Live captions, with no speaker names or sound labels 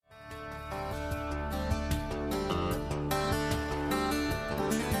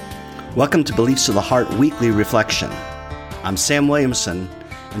Welcome to Beliefs of the Heart Weekly Reflection. I'm Sam Williamson,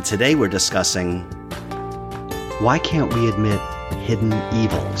 and today we're discussing why can't we admit hidden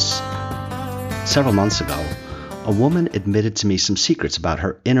evils? Several months ago, a woman admitted to me some secrets about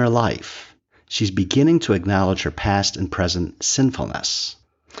her inner life. She's beginning to acknowledge her past and present sinfulness.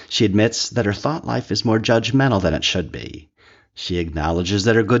 She admits that her thought life is more judgmental than it should be. She acknowledges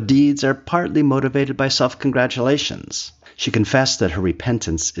that her good deeds are partly motivated by self-congratulations. She confessed that her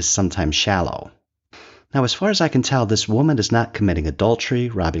repentance is sometimes shallow. Now, as far as I can tell, this woman is not committing adultery,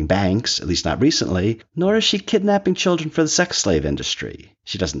 robbing banks, at least not recently, nor is she kidnapping children for the sex slave industry.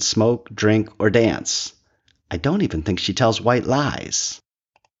 She doesn't smoke, drink, or dance. I don't even think she tells white lies.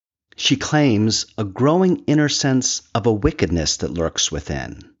 She claims a growing inner sense of a wickedness that lurks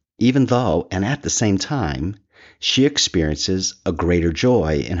within, even though, and at the same time, she experiences a greater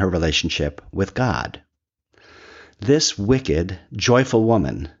joy in her relationship with God. This wicked, joyful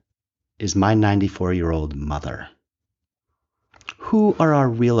woman is my 94-year-old mother. Who are our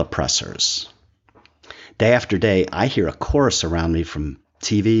real oppressors? Day after day, I hear a chorus around me from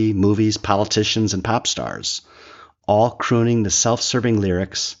TV, movies, politicians, and pop stars, all crooning the self-serving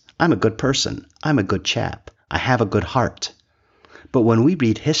lyrics, "I'm a good person, I'm a good chap, I have a good heart." But when we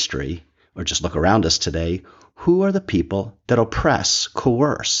read history, or just look around us today, who are the people that oppress,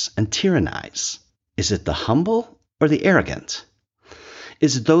 coerce, and tyrannize? Is it the humble or the arrogant?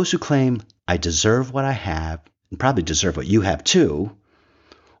 Is it those who claim, "I deserve what I have, and probably deserve what you have too,"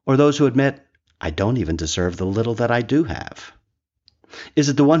 or those who admit, "I don't even deserve the little that I do have"? Is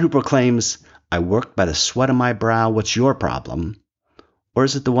it the one who proclaims, "I worked by the sweat of my brow, what's your problem?" Or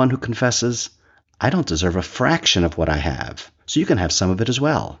is it the one who confesses, "I don't deserve a fraction of what I have, so you can have some of it as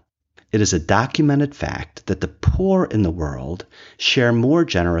well"? It is a documented fact that the poor in the world share more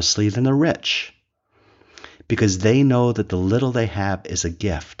generously than the rich, because they know that the little they have is a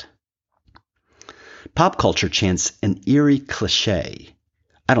gift. Pop culture chants an eerie cliche.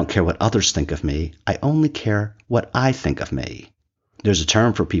 "I don't care what others think of me, I only care what I think of me." There's a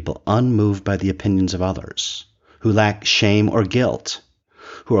term for people unmoved by the opinions of others, who lack shame or guilt,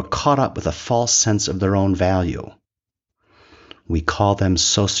 who are caught up with a false sense of their own value. We call them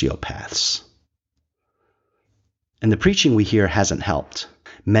sociopaths. And the preaching we hear hasn't helped.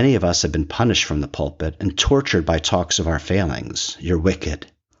 Many of us have been punished from the pulpit and tortured by talks of our failings. "You're wicked.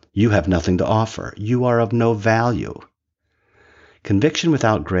 You have nothing to offer. You are of no value." Conviction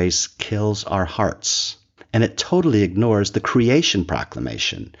without grace kills our hearts, and it totally ignores the creation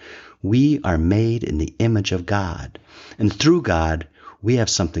proclamation. We are made in the image of God, and through God, we have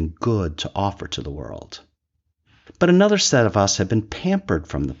something good to offer to the world. But another set of us have been pampered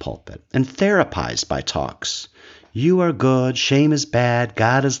from the pulpit and therapized by talks. "You are good, shame is bad,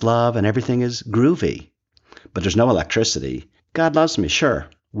 God is love, and everything is groovy." But there's no electricity. God loves me, sure.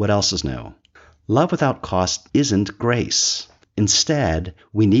 What else is new? Love without cost isn't grace. Instead,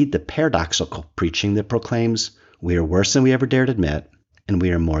 we need the paradoxical preaching that proclaims we are worse than we ever dared admit, and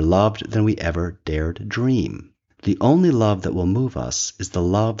we are more loved than we ever dared dream. The only love that will move us is the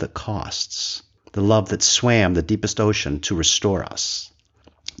love that costs, the love that swam the deepest ocean to restore us.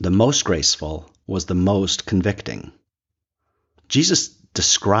 The most graceful was the most convicting. Jesus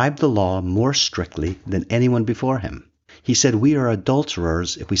described the law more strictly than anyone before him. He said we are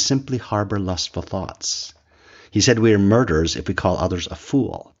adulterers if we simply harbor lustful thoughts. He said we are murderers if we call others a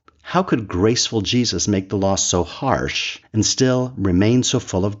fool. How could graceful Jesus make the law so harsh and still remain so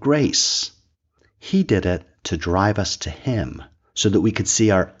full of grace? He did it to drive us to him, so that we could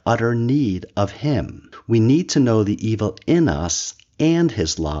see our utter need of him. We need to know the evil in us and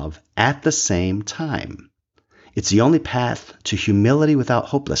his love at the same time. It's the only path to humility without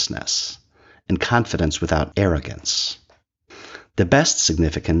hopelessness and confidence without arrogance. The best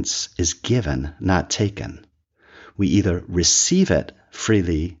significance is given, not taken. We either receive it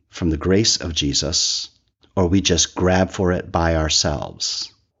freely from the grace of Jesus, or we just grab for it by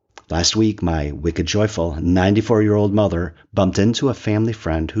ourselves. Last week, my wicked, joyful 94-year-old mother bumped into a family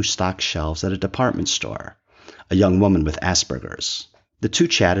friend who stocked shelves at a department store, a young woman with Asperger's. The two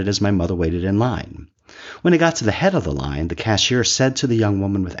chatted as my mother waited in line. When they got to the head of the line, the cashier said to the young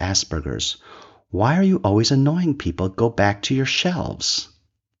woman with Asperger's, "Why are you always annoying people? Go back to your shelves."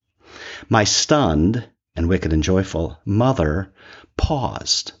 My stunned and wicked and joyful mother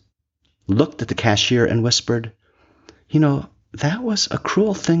paused, looked at the cashier and whispered, "You know, that was a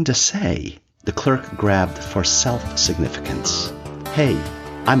cruel thing to say." The clerk grabbed for self-significance. "Hey,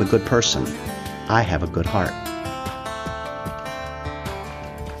 I'm a good person. I have a good heart."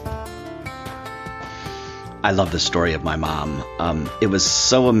 I love the story of my mom. It was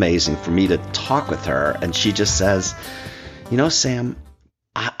so amazing for me to talk with her, and she just says, "You know, Sam,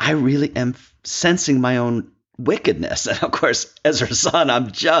 I really am sensing my own wickedness. And of course, as her son,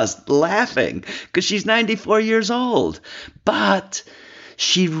 I'm just laughing because she's 94 years old. But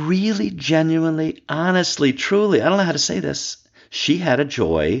she really, genuinely, honestly, truly, I don't know how to say this, she had a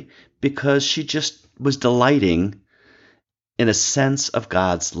joy because she just was delighting in a sense of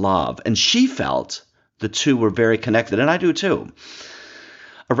God's love. And she felt the two were very connected. And I do too.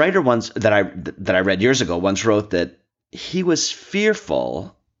 A writer once that I read years ago once wrote that he was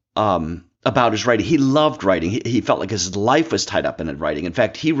fearful about his writing. He loved writing. He felt like his life was tied up in writing. In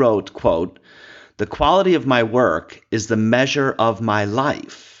fact, he wrote, quote, "The quality of my work is the measure of my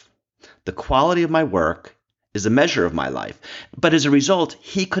life. The quality of my work is the measure of my life." But as a result,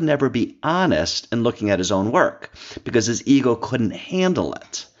 he could never be honest in looking at his own work because his ego couldn't handle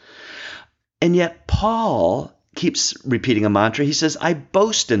it. And yet Paul keeps repeating a mantra. He says, "I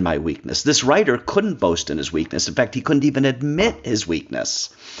boast in my weakness." This writer couldn't boast in his weakness. In fact, he couldn't even admit his weakness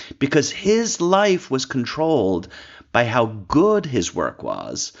because his life was controlled by how good his work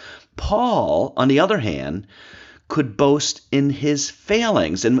was. Paul, on the other hand, could boast in his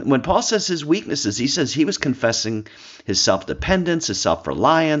failings. And when Paul says his weaknesses, he says he was confessing his self-dependence, his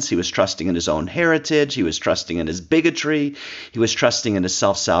self-reliance. He was trusting in his own heritage. He was trusting in his bigotry. He was trusting in his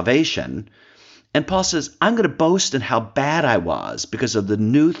self-salvation. And Paul says, I'm going to boast in how bad I was because of the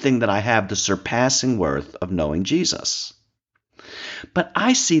new thing that I have, the surpassing worth of knowing Jesus. But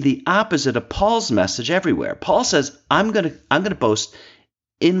I see the opposite of Paul's message everywhere. Paul says, I'm going to boast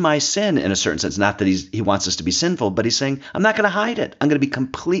in my sin in a certain sense. Not that he wants us to be sinful, but he's saying, I'm not going to hide it. I'm going to be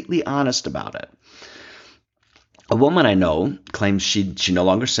completely honest about it. A woman I know claims she no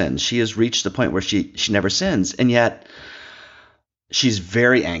longer sins. She has reached the point where she never sins, and yet she's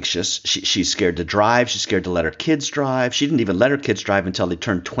very anxious. She's scared to drive. She's scared to let her kids drive. She didn't even let her kids drive until they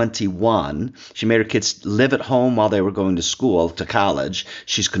turned 21. She made her kids live at home while they were going to school, to college.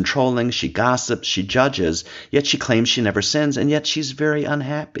 She's controlling. She gossips. She judges. Yet she claims she never sins, and yet she's very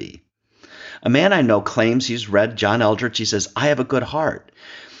unhappy. A man I know claims he's read John Eldredge. He says, I have a good heart.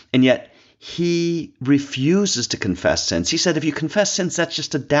 And yet he refuses to confess sins. He said, if you confess sins, that's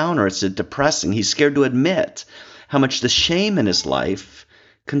just a downer. It's a depressing. He's scared to admit how much the shame in his life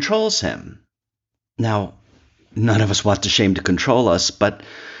controls him. Now, none of us want the shame to control us, but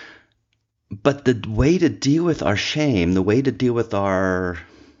the way to deal with our shame, the way to deal with our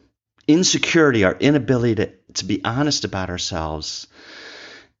insecurity, our inability to be honest about ourselves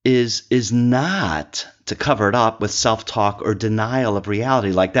is not to cover it up with self-talk or denial of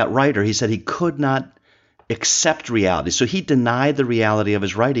reality. Like that writer, he said he could not accept reality. So he denied the reality of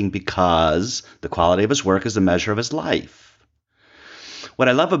his writing because the quality of his work is the measure of his life. What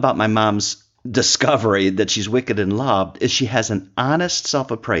I love about my mom's discovery that she's wicked and loved is she has an honest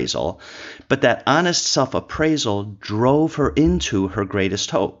self-appraisal, but that honest self-appraisal drove her into her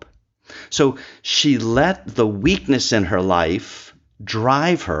greatest hope. So she let the weakness in her life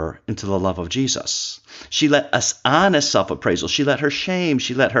drive her into the love of Jesus. She let us honest self-appraisal. She let her shame.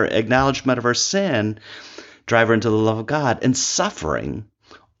 She let her acknowledgement of her sin drive her into the love of God. And suffering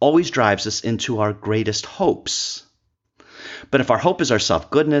always drives us into our greatest hopes. But if our hope is our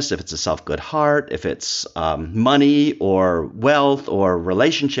self-goodness, if it's a self-good heart, if it's money or wealth or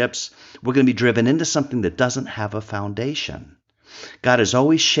relationships, we're going to be driven into something that doesn't have a foundation. God is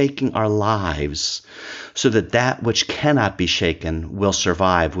always shaking our lives so that which cannot be shaken will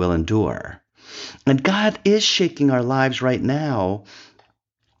survive, will endure. And God is shaking our lives right now,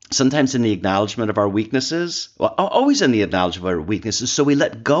 sometimes in the acknowledgement of our weaknesses, well, always in the acknowledgement of our weaknesses, so we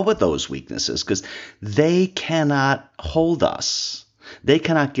let go of those weaknesses because they cannot hold us. They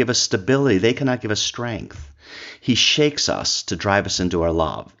cannot give us stability. They cannot give us strength. He shakes us to drive us into our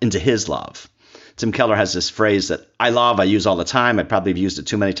love, into his love. Tim Keller has this phrase that I use all the time. I probably have used it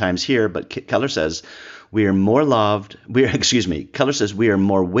too many times here, but Keller says, Keller says, we are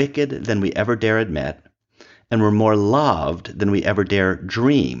more wicked than we ever dare admit, and we're more loved than we ever dare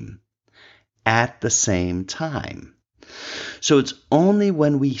dream at the same time. So it's only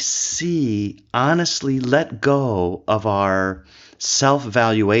when we honestly let go of our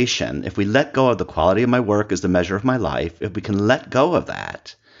self-evaluation, if we let go of the quality of my work as the measure of my life, if we can let go of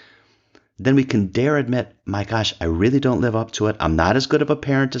that, then we can dare admit, my gosh, I really don't live up to it. I'm not as good of a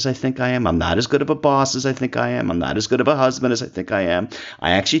parent as I think I am. I'm not as good of a boss as I think I am. I'm not as good of a husband as I think I am.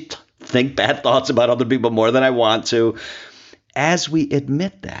 I actually think bad thoughts about other people more than I want to. As we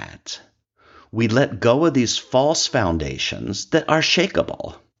admit that, we let go of these false foundations that are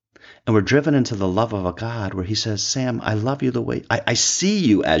shakeable. And we're driven into the love of a God where he says, Sam, I love you the way I see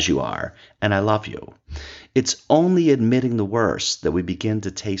you as you are, and I love you. It's only admitting the worst that we begin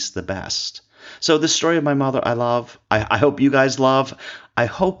to taste the best. So the story of my mother I love. I hope you guys love. I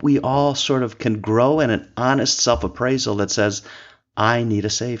hope we all sort of can grow in an honest self-appraisal that says, I need a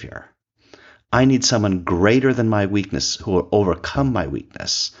Savior. I need someone greater than my weakness, who will overcome my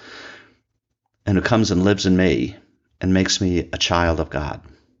weakness, and who comes and lives in me and makes me a child of God.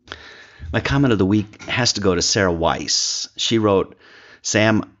 My comment of the week has to go to Sarah Weiss. She wrote,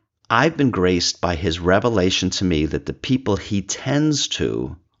 Sam, I've been graced by his revelation to me that the people he tends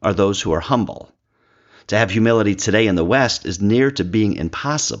to are those who are humble. To have humility today in the West is near to being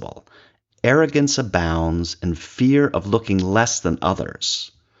impossible. Arrogance abounds and fear of looking less than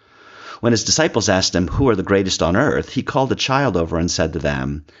others. When his disciples asked him, who are the greatest on earth, he called a child over and said to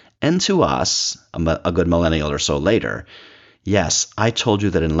them, and to us, a good millennial or so later, yes, I told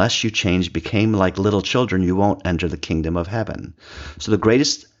you that unless you change, became like little children, you won't enter the kingdom of heaven. So the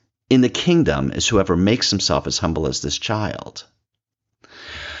greatest in the kingdom is whoever makes himself as humble as this child.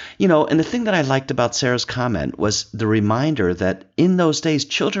 And the thing that I liked about Sarah's comment was the reminder that in those days,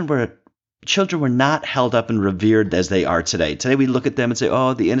 children were not held up and revered as they are today. Today we look at them and say,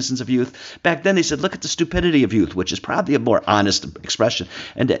 oh, the innocence of youth. Back then they said, look at the stupidity of youth, which is probably a more honest expression.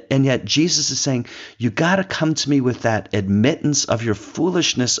 And yet Jesus is saying, you got to come to me with that admittance of your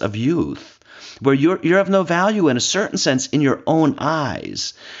foolishness of youth, where you're of no value in a certain sense in your own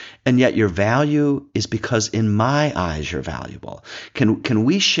eyes. And yet your value is because in my eyes you're valuable. Can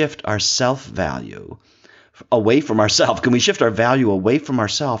we shift our self-value away from ourselves? Can we shift our value away from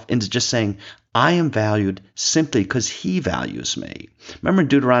ourselves into just saying, I am valued simply because he values me? Remember in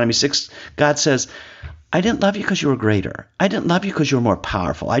Deuteronomy 6, God says, I didn't love you because you were greater. I didn't love you because you were more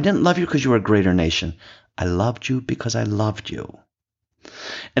powerful. I didn't love you because you were a greater nation. I loved you because I loved you.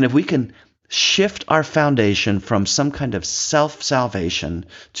 And if we can shift our foundation from some kind of self-salvation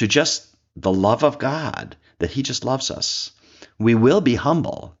to just the love of God, that he just loves us, we will be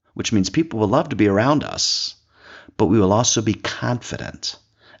humble, which means people will love to be around us, but we will also be confident,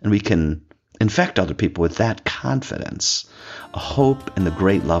 and we can infect other people with that confidence, a hope in the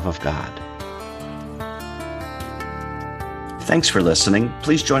great love of God. Thanks for listening.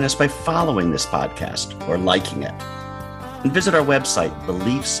 Please join us by following this podcast or liking it. And visit our website,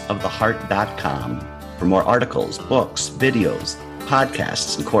 beliefsoftheheart.com, for more articles, books, videos,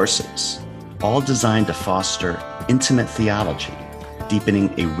 podcasts, and courses, all designed to foster intimate theology,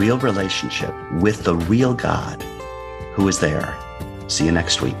 deepening a real relationship with the real God who is there. See you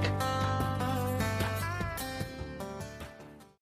next week.